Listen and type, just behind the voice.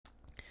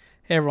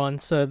Hey everyone,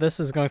 so this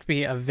is going to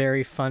be a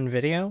very fun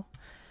video.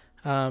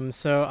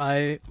 So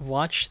I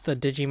watched the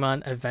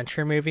Digimon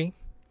Adventure movie,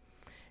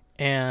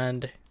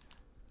 and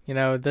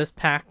this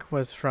pack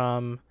was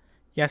from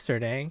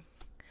yesterday.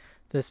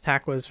 This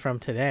pack was from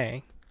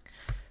today.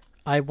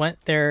 I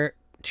went there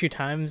 2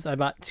 times. I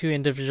bought 2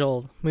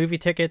 individual movie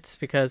tickets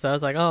because I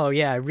was like, oh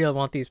yeah, I really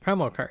want these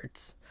promo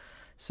cards.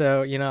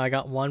 So, I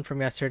got one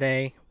from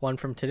yesterday, one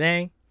from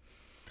today,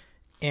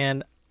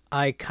 and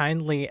I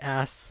kindly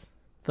asked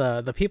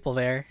the people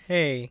there,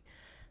 hey,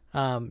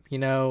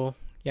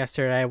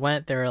 yesterday I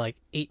went, there were like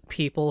 8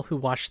 people who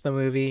watched the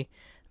movie.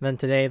 And then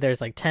today there's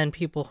like 10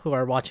 people who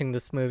are watching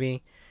this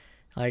movie.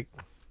 Like,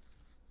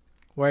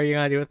 what are you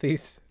gonna do with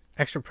these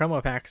extra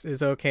promo packs?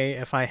 Is it okay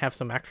if I have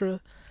some extra?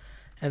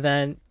 And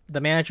then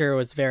the manager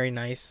was very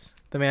nice.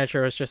 The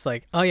manager was just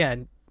like, oh yeah,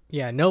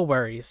 no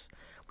worries.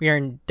 We are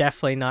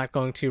definitely not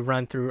going to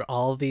run through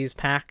all of these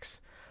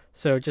packs.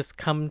 So just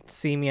come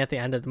see me at the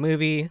end of the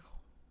movie,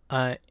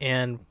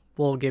 and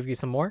we'll give you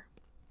some more.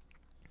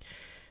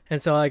 And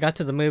so I got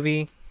to the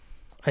movie.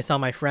 I saw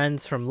my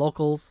friends from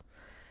locals,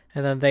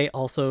 and then they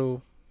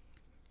also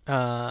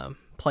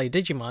play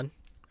Digimon.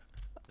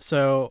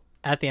 So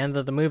at the end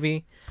of the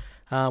movie,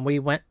 we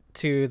went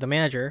to the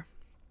manager,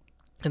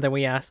 and then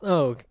we asked,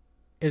 oh,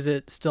 is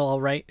it still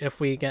all right if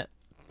we get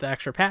the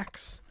extra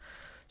packs?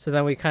 So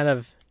then we kind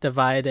of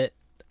divide it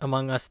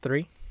among us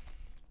 3.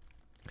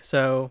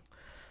 So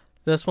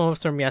this one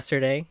was from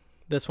yesterday.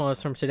 This one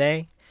was from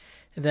today.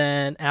 And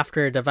then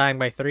after dividing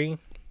by 3,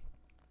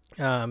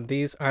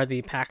 these are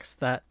the packs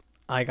that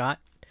I got.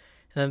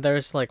 And then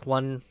there's like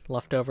one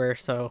left over,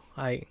 so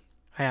I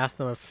asked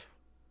them if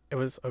it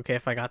was okay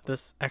if I got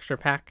this extra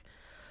pack.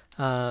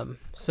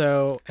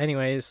 So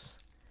anyways,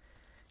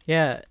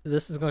 yeah,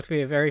 this is going to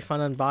be a very fun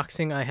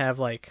unboxing. I have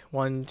like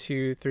 1,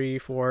 2, 3,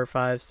 4,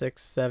 5,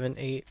 6, 7,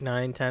 8,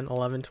 9, 10,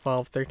 11,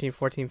 12, 13,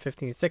 14,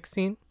 15,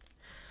 16,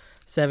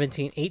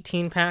 17,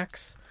 18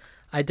 packs.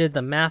 I did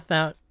the math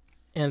out,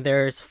 and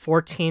there's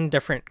 14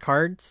 different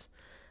cards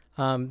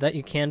that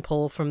you can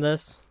pull from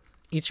this.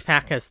 Each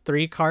pack has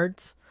 3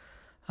 cards.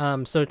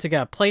 So to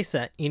get a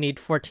playset, you need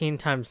 14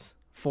 times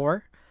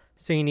 4.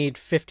 So you need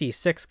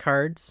 56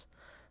 cards.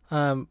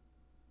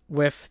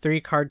 With 3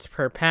 cards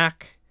per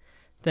pack,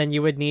 then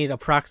you would need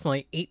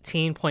approximately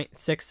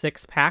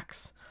 18.66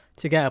 packs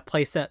to get a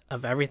playset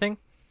of everything.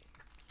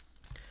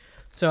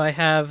 So I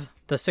have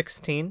the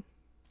 16.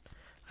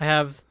 I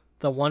have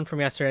the one from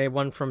yesterday,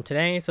 one from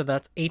today, so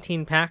that's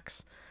 18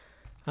 packs.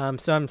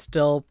 So I'm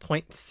still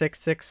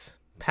 0.66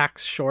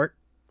 packs short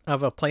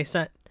of a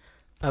playset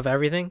of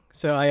everything.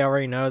 So I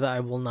already know that I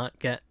will not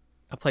get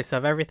a playset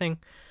of everything.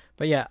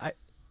 But yeah,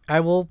 I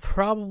will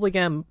probably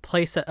get a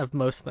playset of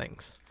most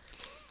things.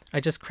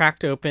 I just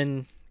cracked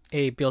open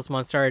a Beelzebub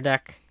Monster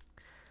deck.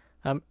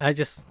 I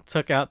just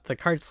took out the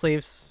card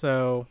sleeves,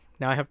 so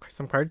now I have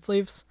some card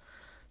sleeves.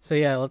 So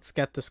yeah, let's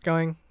get this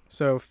going.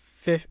 So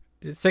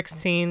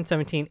 16,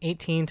 17,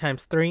 18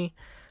 times 3.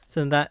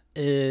 So that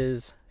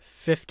is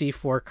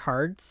 54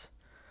 cards.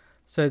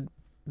 So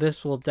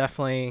this will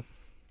definitely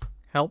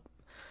help.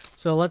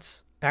 So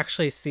let's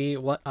actually see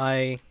what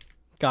I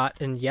got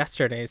in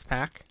yesterday's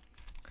pack.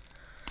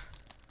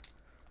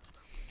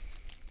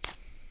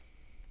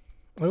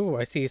 Oh,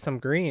 I see some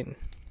green.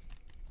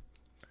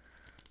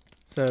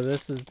 So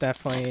this is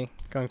definitely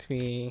going to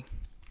be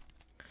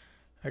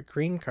a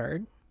green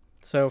card.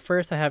 So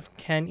first I have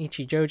Ken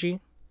Ichijoji,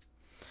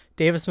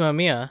 Davis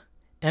Momiya,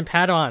 and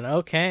Padawan.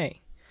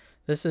 Okay,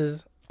 this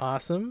is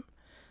awesome.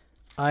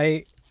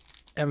 I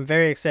am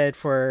very excited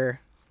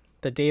for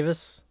the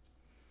Davis.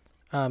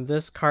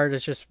 This card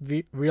is just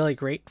really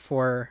great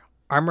for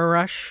Armor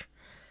Rush.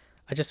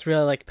 I just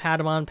really like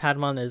Patamon.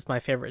 Patamon is my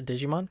favorite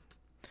Digimon.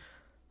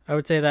 I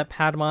would say that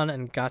Patamon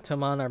and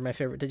Gatomon are my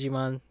favorite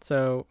Digimon.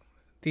 So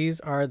these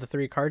are the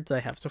 3 cards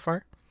I have so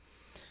far.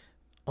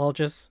 I'll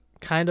just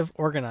kind of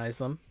organize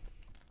them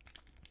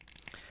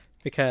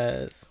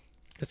because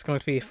it's going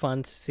to be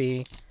fun to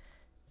see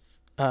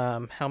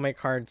how many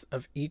cards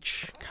of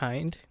each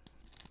kind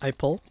I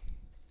pull.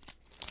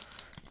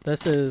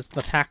 This is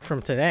the pack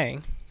from today.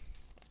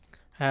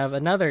 I have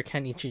another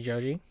Ken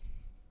Ichijoji,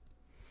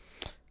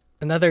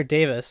 another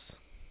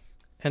Davis,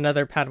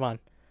 another Patamon.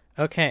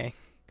 Okay,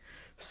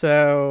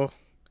 so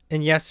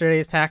in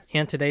yesterday's pack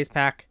and today's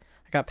pack,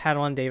 I got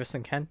Padawan, Davis,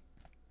 and Ken.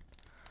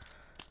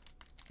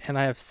 And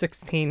I have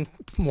 16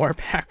 more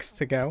packs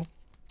to go.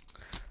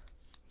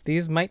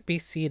 These might be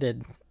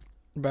seeded,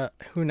 but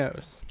who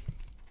knows?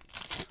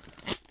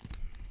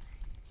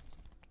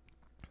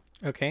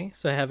 Okay,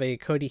 so I have a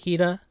Cody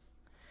Hida,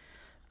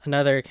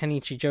 another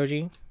Kenichi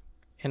Joji,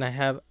 and I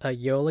have a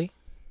Yoli.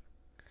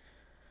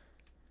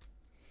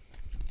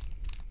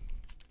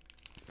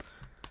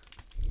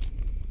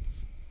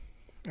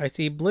 I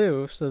see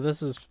blue, so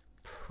this is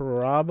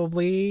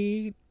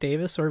probably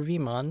Davis or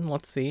Vmon.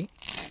 Let's see.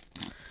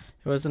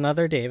 It was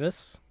another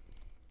Davis.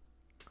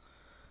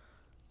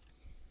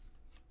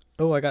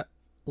 Oh, I got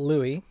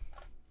Louis.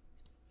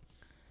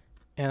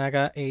 And I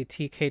got a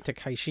TK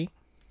Takaishi.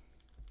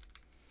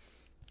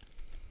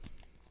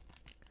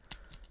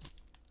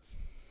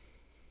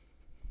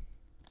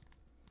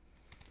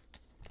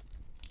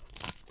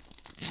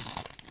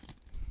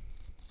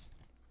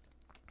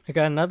 I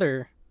got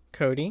another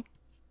Cody.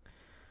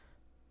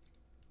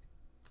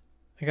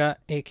 I got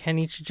a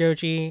Kenichi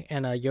Joji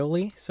and a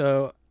Yoli,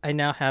 so I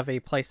now have a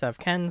playset of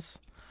Kens.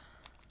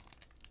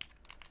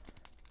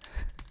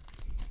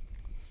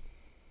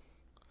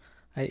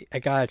 I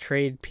gotta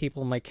trade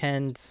people my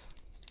Kens.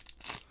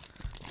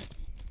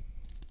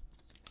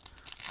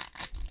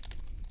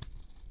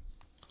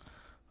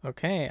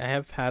 Okay, I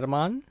have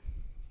Patamon.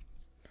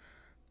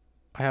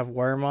 I have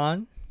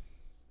Wormon.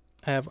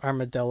 I have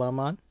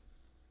Armadillomon.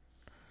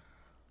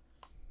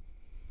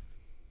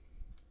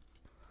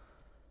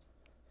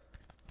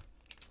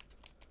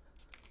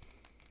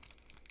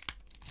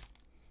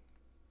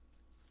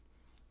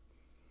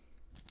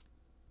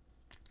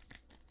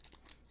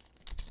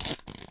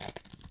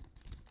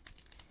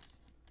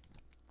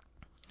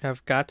 I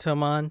have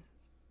Gatomon,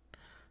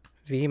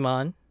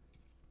 Vmon,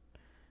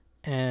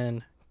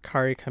 and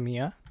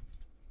Karikamiya.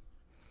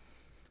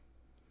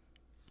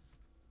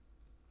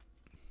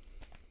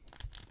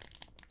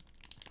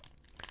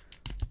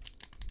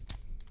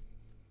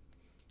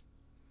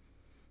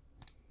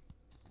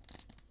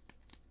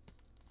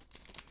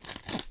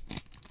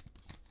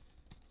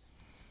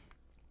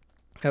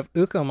 I have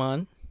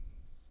Ukomon.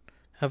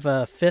 I have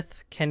a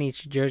 5th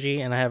Kenichi Joji,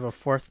 and I have a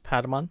 4th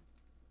Patamon.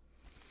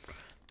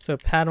 So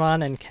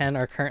Patamon and Ken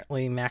are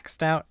currently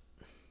maxed out.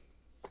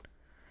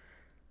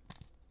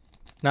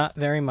 Not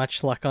very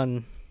much luck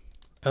on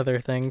other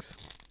things.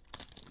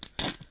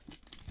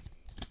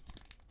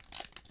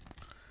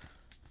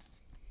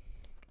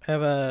 I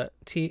have a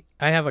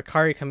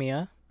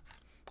Karikamiya.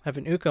 I have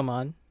an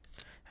Ukomon.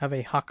 I have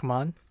a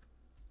Hawkmon.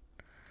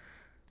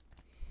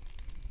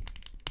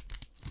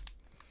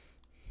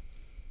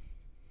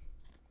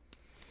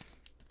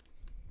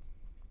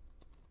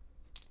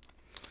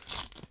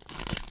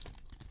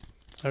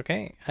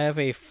 Okay, I have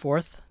a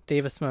 4th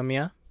Davis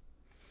Mamiya. I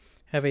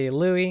have a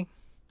Louie,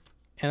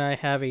 and I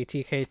have a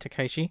TK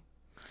Takaishi.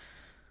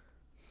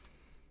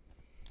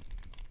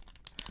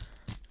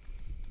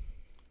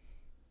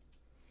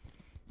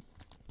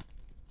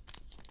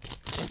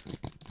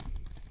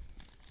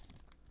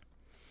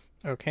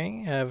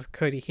 Okay, I have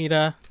Cody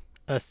Hida,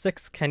 a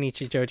 6th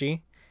Kenichi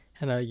Joji,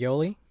 and a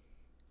Yoli.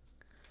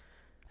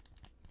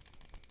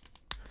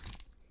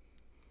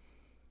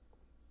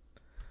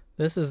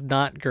 This is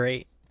not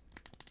great.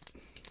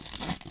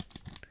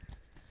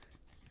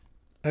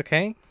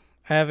 Okay,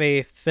 I have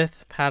a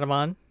 5th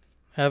Patamon,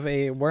 I have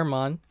a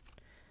Wormon,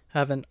 I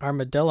have an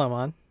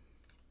Armadillomon.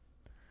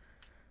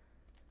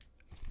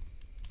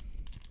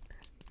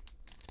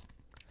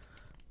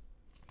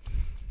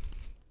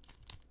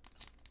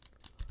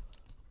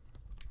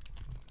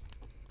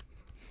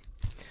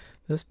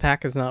 This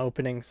pack is not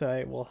opening, so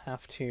I will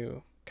have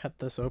to cut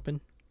this open.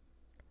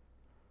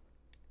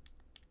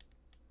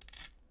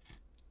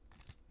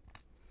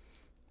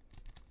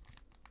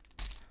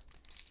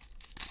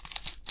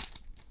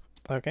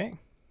 Okay.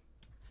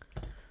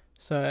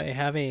 So I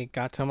have a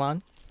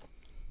Gatomon.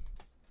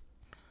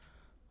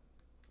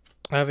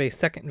 I have a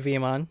 2nd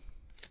Vmon.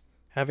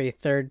 I have a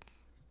 3rd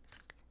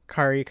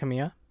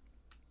Karikamiya.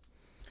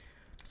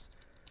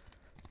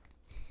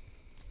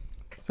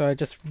 So I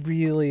just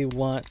really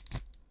want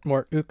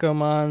more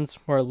Ukomons,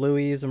 more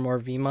Louis, and more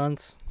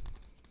Vmons.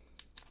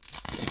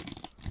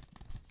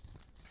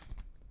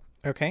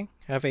 Okay,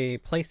 I have a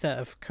playset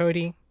of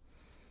Cody.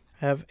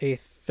 I have a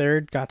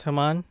 3rd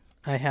Gatomon.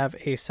 I have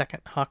a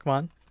 2nd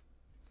Hawkmon.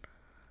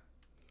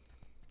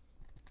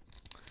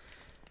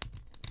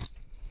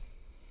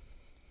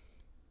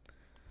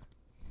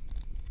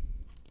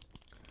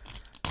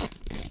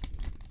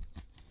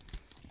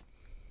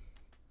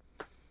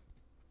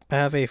 I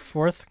have a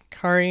 4th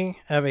Kari.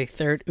 I have a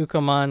 3rd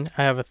Ukomon.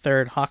 I have a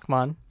 3rd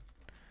Hawkmon.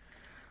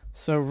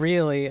 So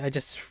really, I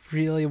just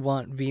really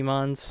want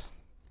Vmons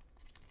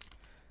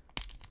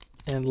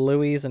and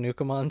Louis and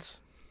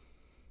Ukomons.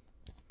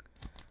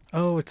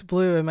 Oh, it's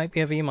blue. It might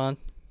be a Vmon.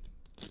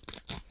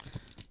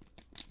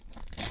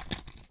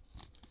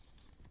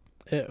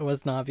 It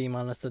was not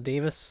Vmon. It's a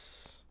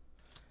Davis.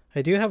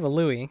 I do have a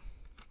Louis.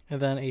 And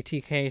then a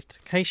TK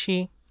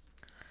Takaishi.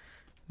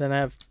 Then I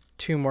have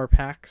 2 more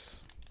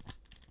packs.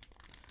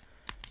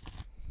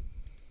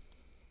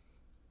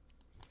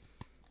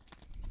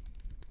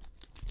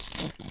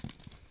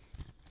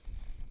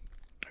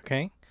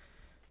 Okay.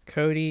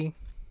 Cody,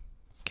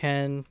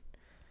 Ken,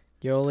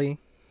 Yoli.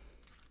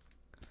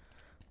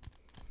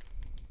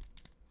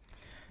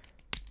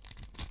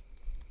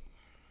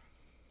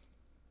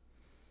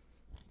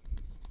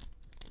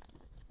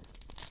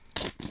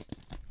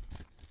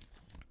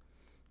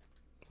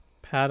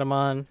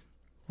 Patamon,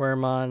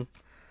 Wormon,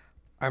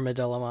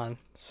 Armadillomon.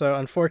 So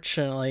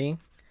unfortunately,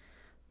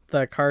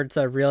 the cards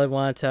I really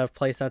wanted to have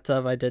playsets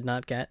of, I did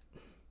not get.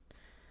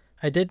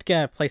 I did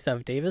get a playset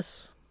of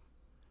Davis.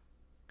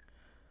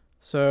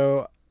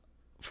 So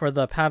for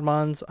the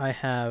Patamons, I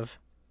have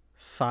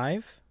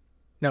 5.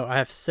 No, I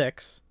have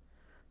 6.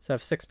 So I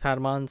have 6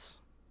 Patamons.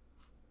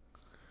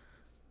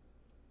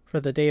 For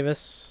the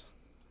Davis,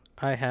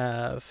 I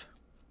have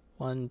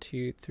 1,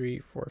 2, 3,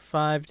 4,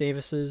 5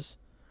 Davises.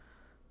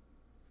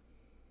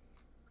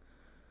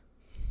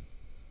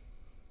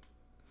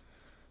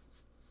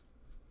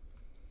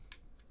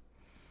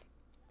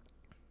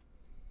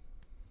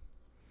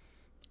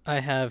 I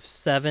have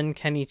 7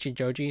 Kenichi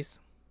Jojis.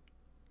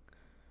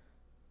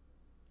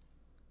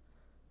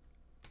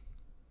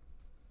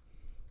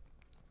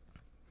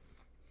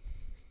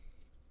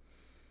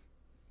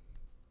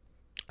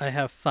 I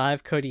have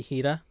 5 Cody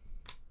Hida.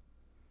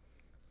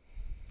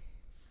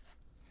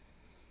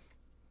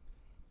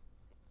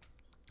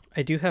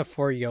 I do have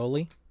 4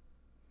 Yoli.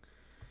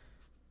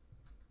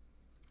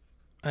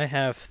 I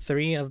have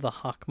 3 of the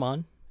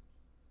Hawkmon.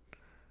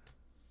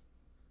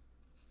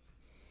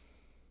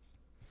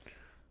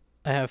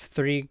 I have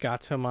 3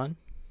 Gatomon.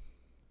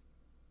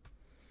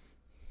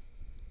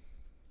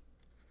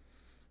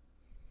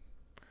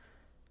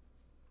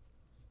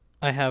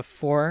 I have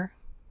 4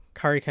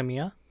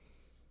 Karikamiya.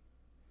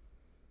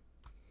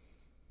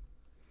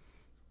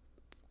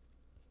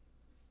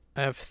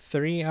 I have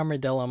 3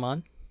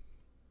 Armadillomon.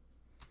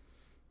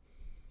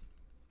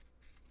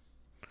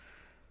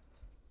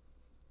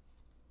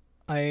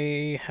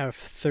 I have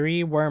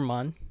 3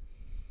 Wormmon.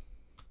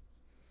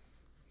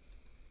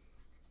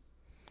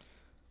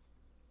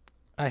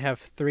 I have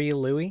 3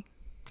 Louie.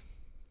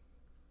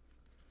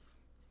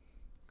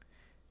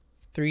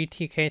 3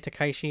 TK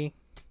Takaishi.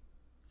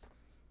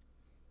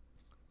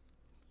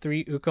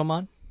 3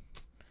 Ukomon.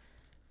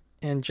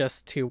 And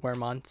just 2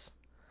 Wormmons.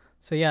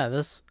 So yeah, 2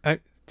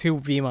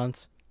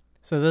 Vmons.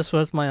 So this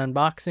was my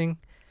unboxing.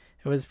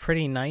 It was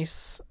pretty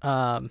nice.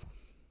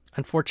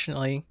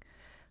 Unfortunately,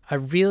 I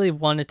really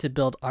wanted to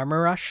build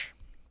Armor Rush.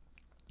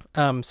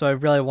 So I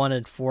really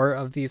wanted 4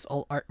 of these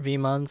Alt Art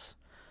Vmons,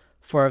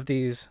 4 of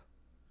these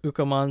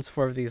Ukomons,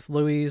 4 of these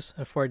Louis,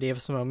 and 4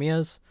 Davis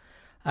Momiyas.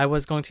 I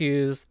was going to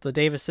use the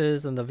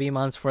Davises and the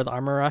Vmons for the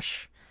Armor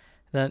Rush,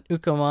 then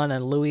Ukomon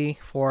and Louis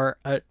for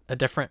a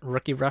different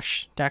Rookie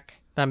Rush deck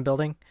that I'm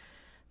building.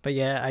 But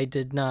yeah, I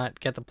did not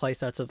get the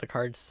playsets of the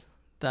cards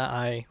that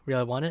I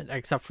really wanted,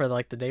 except for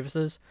like the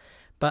Davises.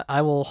 But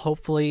I will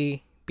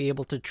hopefully be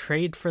able to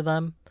trade for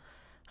them.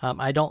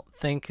 I don't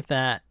think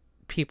that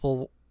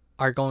people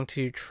are going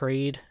to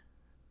trade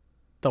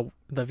the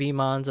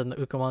Vmons and the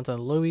Ukomons and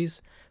the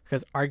Louis,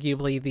 because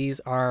arguably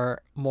these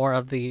are more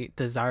of the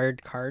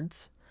desired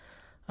cards.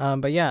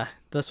 But yeah,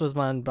 this was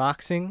my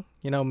unboxing.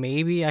 You know,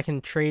 maybe I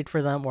can trade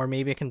for them or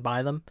maybe I can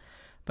buy them.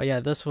 But yeah,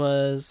 this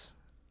was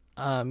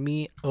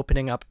me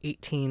opening up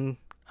 18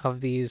 of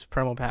these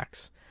promo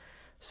packs.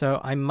 So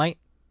I might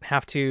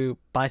have to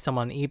buy some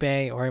on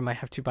eBay, or I might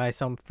have to buy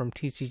some from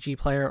TCG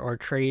Player or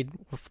trade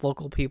with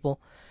local people.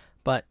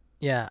 But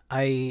yeah,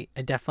 I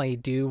definitely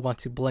do want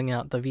to bling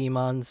out the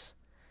Vmons,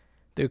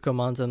 the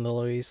Ukomons, and the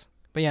Louis.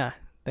 But yeah,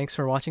 thanks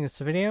for watching this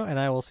video, and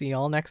I will see you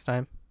all next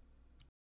time.